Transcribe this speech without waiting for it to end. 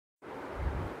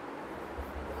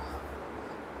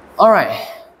Alright,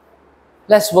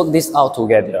 let's work this out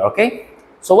together, okay?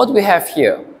 So what we have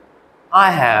here,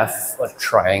 I have a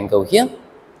triangle here,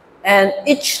 and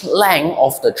each length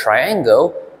of the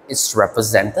triangle is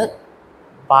represented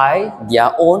by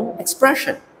their own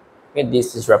expression. Okay,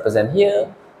 this is represent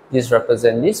here, this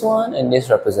represent this one, and this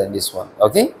represent this one,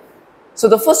 okay? So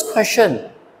the first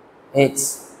question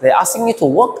is, they're asking me to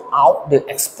work out the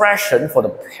expression for the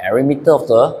perimeter of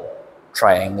the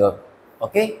triangle,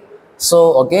 okay?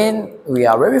 So again, we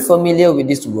are very familiar with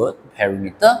this word,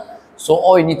 perimeter. So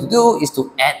all you need to do is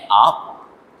to add up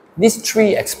these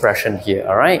three expressions here,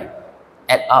 all right?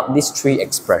 Add up these three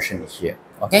expressions here,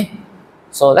 okay?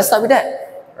 So let's start with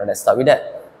that. Let's start with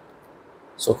that.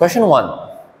 So question 1.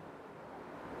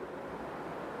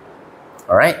 All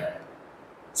right.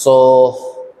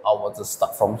 So I will just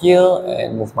start from here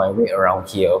and move my way around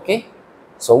here, okay?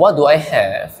 So what do I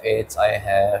have? I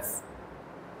have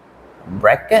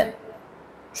bracket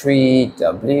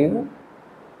 3W,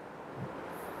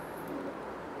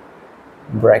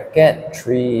 bracket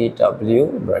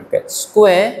 3W, bracket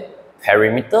square,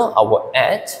 perimeter, I will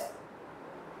add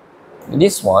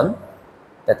this one,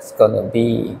 that's gonna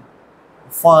be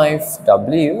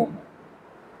 5W,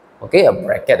 okay, a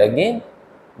bracket again,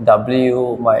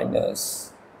 W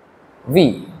minus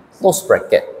V, close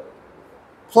bracket,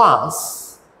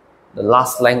 plus the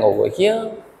last length over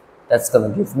here, that's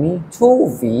gonna give me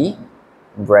 2V,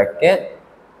 bracket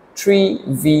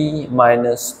 3V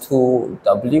minus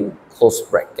 2W, close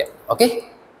bracket,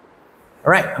 okay?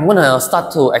 Alright, I'm gonna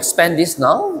start to expand this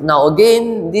now. Now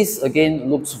again, this again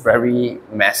looks very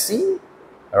messy,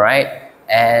 alright?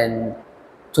 And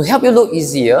to help you look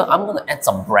easier, I'm gonna add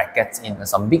some brackets in,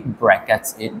 some big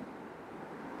brackets in,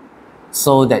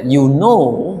 so that you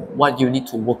know what you need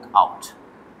to work out,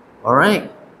 alright?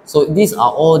 So these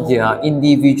are all their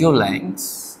individual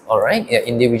lengths, alright? Yeah,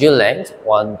 individual lengths,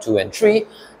 1, 2, and 3,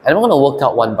 and I'm gonna work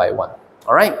out one by one,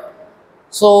 alright?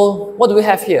 So what do we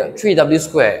have here? 3W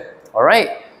squared. Alright,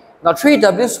 now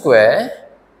 3W squared,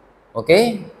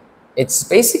 okay, it's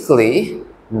basically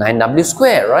 9W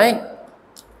squared, right?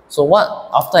 So what,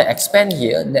 after I expand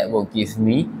here, that will give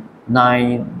me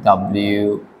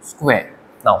 9W squared.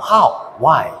 Now how?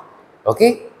 Why?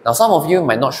 Okay, now some of you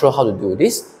might not sure how to do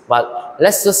this, but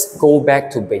let's just go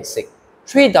back to basic.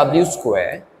 3W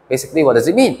squared, basically what does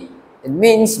it mean? It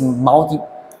means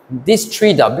this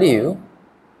 3W,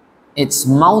 it's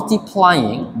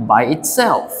multiplying by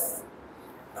itself.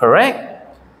 Correct?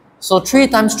 So 3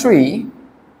 times 3,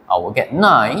 I will get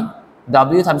 9.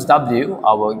 W times W,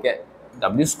 I will get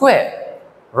W squared.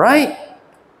 Right?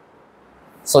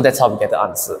 So that's how we get the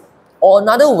answer. Or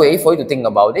another way for you to think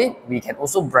about it, we can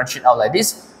also branch it out like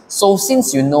this. So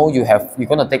since you know you're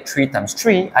going to take 3 times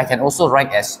 3, I can also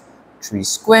write as 3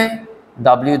 squared,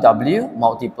 W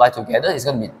multiply together is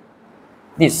going to be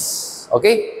this.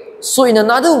 Okay? So in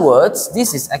other words,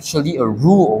 this is actually a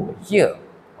rule over here.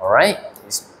 Alright?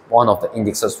 One of the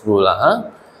indexes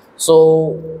rule.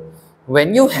 So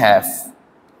when you have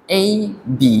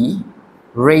AB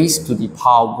raised to the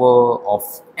power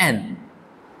of n,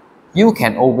 you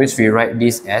can always rewrite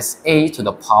this as A to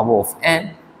the power of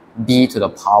n, B to the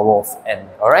power of n.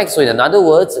 Alright, so in other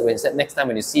words, next time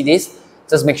when you see this,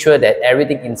 just make sure that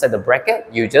everything inside the bracket,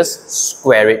 you just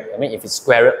square it. I mean, if it's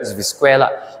square,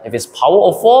 if it's power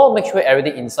of 4, make sure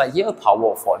everything inside here,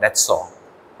 power of 4, that's all.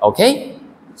 Okay?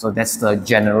 So that's the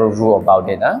general rule about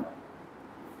it.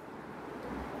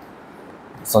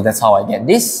 So that's how I get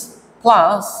this.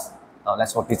 Plus, now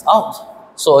let's work this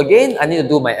out. So again, I need to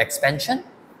do my expansion.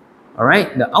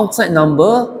 Alright, the outside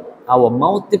number, I will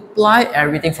multiply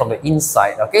everything from the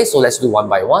inside. Okay, so let's do one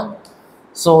by one.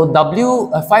 So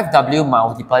 5W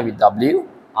multiplied with W,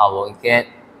 I will get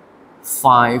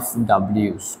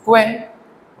 5W squared.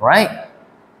 Right?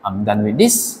 I'm done with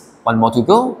this. One more to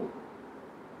go.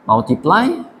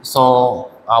 Multiply, so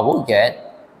I will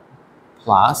get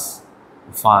plus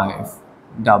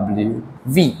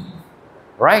 5WV,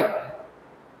 right?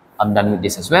 I'm done with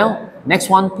this as well. Next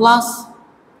one, plus,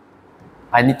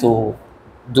 I need to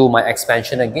do my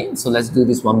expansion again, so let's do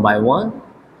this one by one.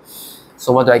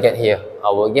 So what do I get here?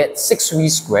 I will get 6V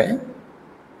squared,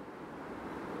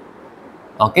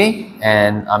 okay?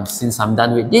 And since I'm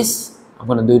done with this, I'm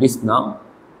going to do this now.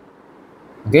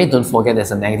 Okay, don't forget there's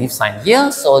a negative sign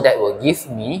here, so that will give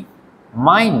me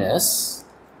minus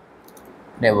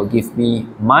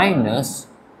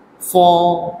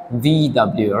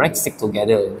 4VW, right? Stick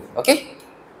together, okay?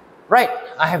 Right,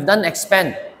 I have done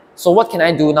expand. So what can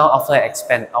I do now after I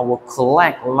expand? I will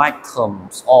collect like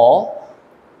terms or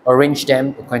arrange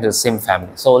them according to the same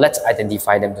family. So let's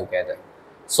identify them together.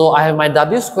 So I have my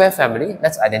W square family,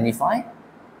 let's identify.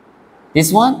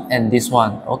 this one and this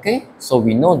one, okay? So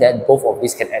we know that both of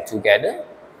these can add together,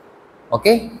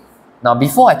 okay? Now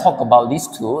before I talk about these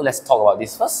two, let's talk about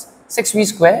this first. 6v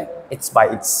squared, it's by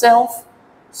itself.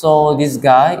 So this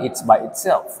guy, it's by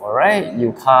itself, alright?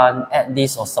 You can't add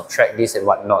this or subtract this and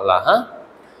whatnot lah, huh?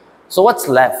 So what's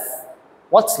left?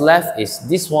 What's left is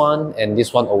this one and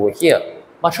this one over here.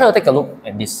 But try to take a look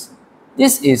at this.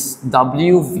 This is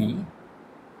WV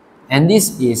and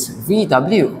this is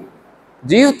VW.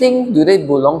 Do you think, do they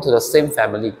belong to the same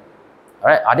family?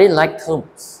 Alright, are they like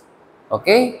terms?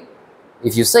 Okay?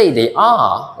 If you say they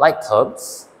are like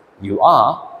terms, you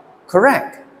are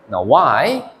correct. Now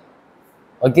why?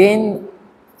 Again,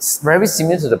 it's very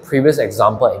similar to the previous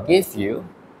example I gave you.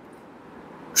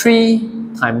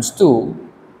 3 times 2,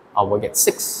 I will get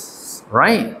 6,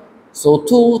 right? So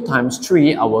 2 times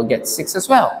 3, I will get 6 as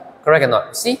well. Correct or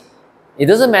not? See? It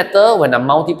doesn't matter when I'm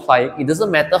multiplying, it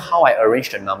doesn't matter how I arrange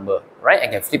the number, right? I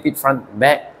can flip it front and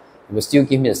back, it will still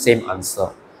give me the same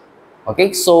answer.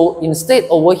 Okay, so instead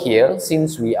over here,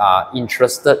 since we are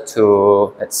interested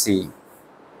to, let's see.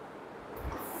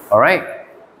 Alright.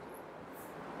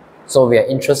 So we are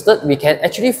interested, we can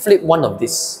actually flip one of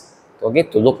these, okay,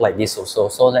 to look like this also.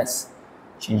 So let's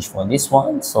change for this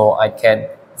one. So I can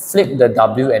flip the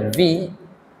W and V,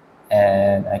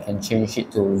 and I can change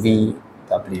it to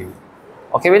VW.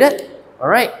 Okay with that?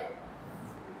 Alright.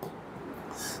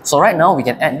 So right now we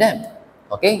can add them.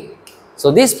 Okay.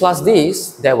 So this plus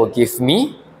this, that will give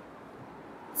me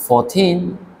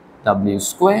 14W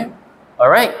squared.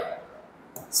 Alright.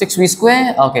 6V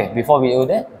squared. Okay, before we do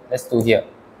that, let's do here.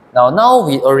 Now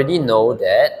we already know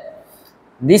that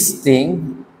this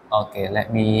thing, okay,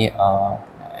 let me,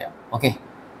 okay.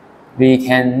 We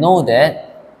can know that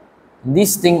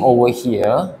this thing over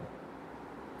here,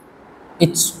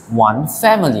 it's one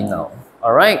family now,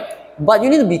 alright? But you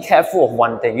need to be careful of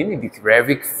one thing. You need to be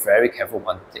very, very careful of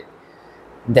one thing.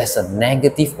 There's a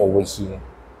negative over here,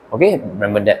 okay?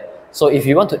 Remember that. So if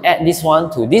you want to add this one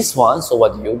to this one, so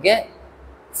what do you get?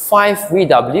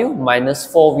 5VW minus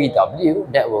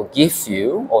 4VW, that will give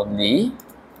you only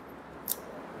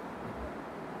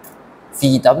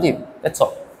VW. That's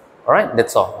all. Alright,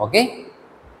 that's all, okay?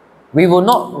 We will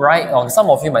not write, or some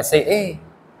of you might say, hey,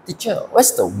 teacher,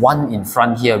 where's the 1 in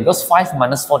front here? Because 5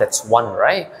 minus 4, that's 1,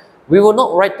 right? We will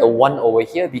not write the 1 over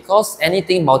here because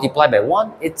anything multiplied by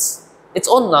 1, it's its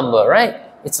own number, right?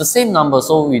 It's the same number,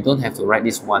 so we don't have to write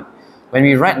this 1. When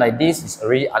we write like this, it's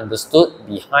already understood.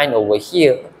 Behind over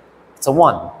here, it's a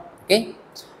 1, okay?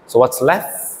 So what's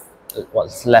left?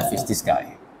 What's left is this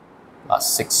guy,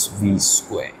 plus 6V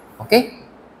squared, okay?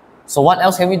 So what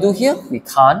else can we do here? We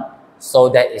can't. So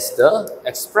that is the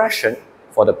expression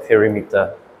for the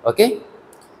perimeter, okay?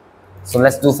 So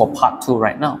let's do for part 2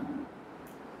 right now.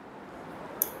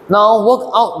 Now work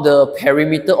out the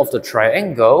perimeter of the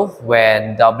triangle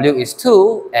when W is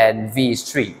 2 and V is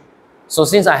 3. So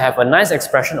since I have a nice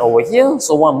expression over here,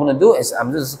 so what I'm going to do is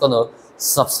I'm just going to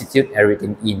substitute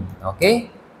everything in, okay?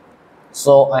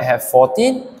 So I have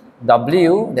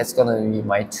 14W, that's going to be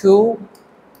my 2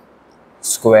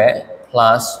 squared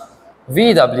plus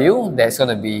VW, that's going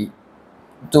to be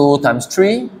 2 times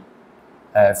 3,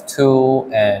 I have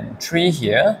 2 and 3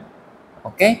 here,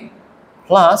 okay?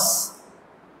 Plus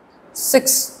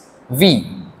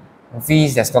 6V, V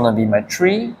that's going to be my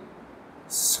 3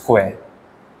 squared.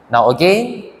 Now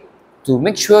again, to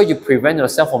make sure you prevent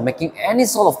yourself from making any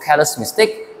sort of careless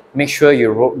mistake, make sure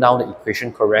you wrote down the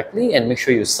equation correctly and make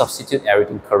sure you substitute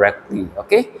everything correctly,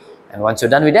 okay? And once you're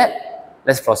done with that,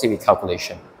 let's proceed with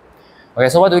calculation. Okay,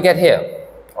 so what do we get here?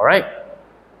 Alright.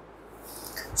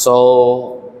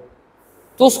 So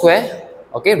 2 square,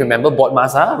 okay, remember board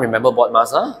mass, remember board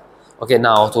mass. Okay,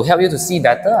 now to help you to see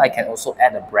better, I can also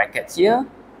add a bracket here.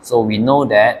 So we know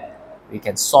that we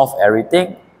can solve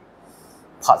everything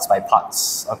parts by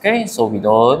parts, okay? So we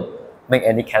don't make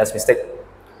any careless mistake.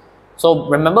 So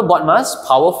remember board mass,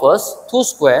 power first, 2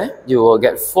 square, you will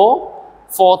get 4.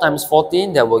 4 times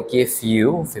 14, that will give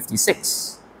you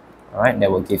 56. Alright,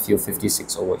 that will give you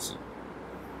 56 over here.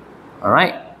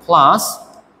 Alright, plus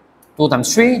 2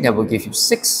 times 3, that will give you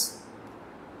 6.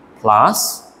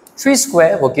 Plus 3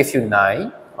 square will give you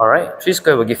 9. Alright, 3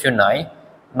 square will give you 9.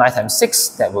 9 times 6,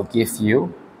 that will give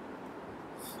you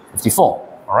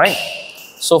 54. Alright,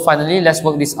 so finally, let's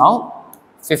work this out.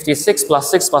 56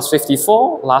 plus 6 plus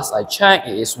 54, last I checked,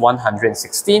 it is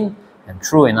 116. And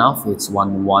true enough, it's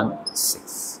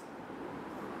 116.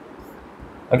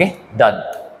 Okay, done.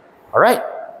 Alright,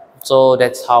 so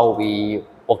that's how we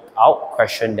work out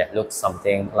question that looks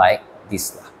something like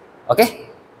this. Okay.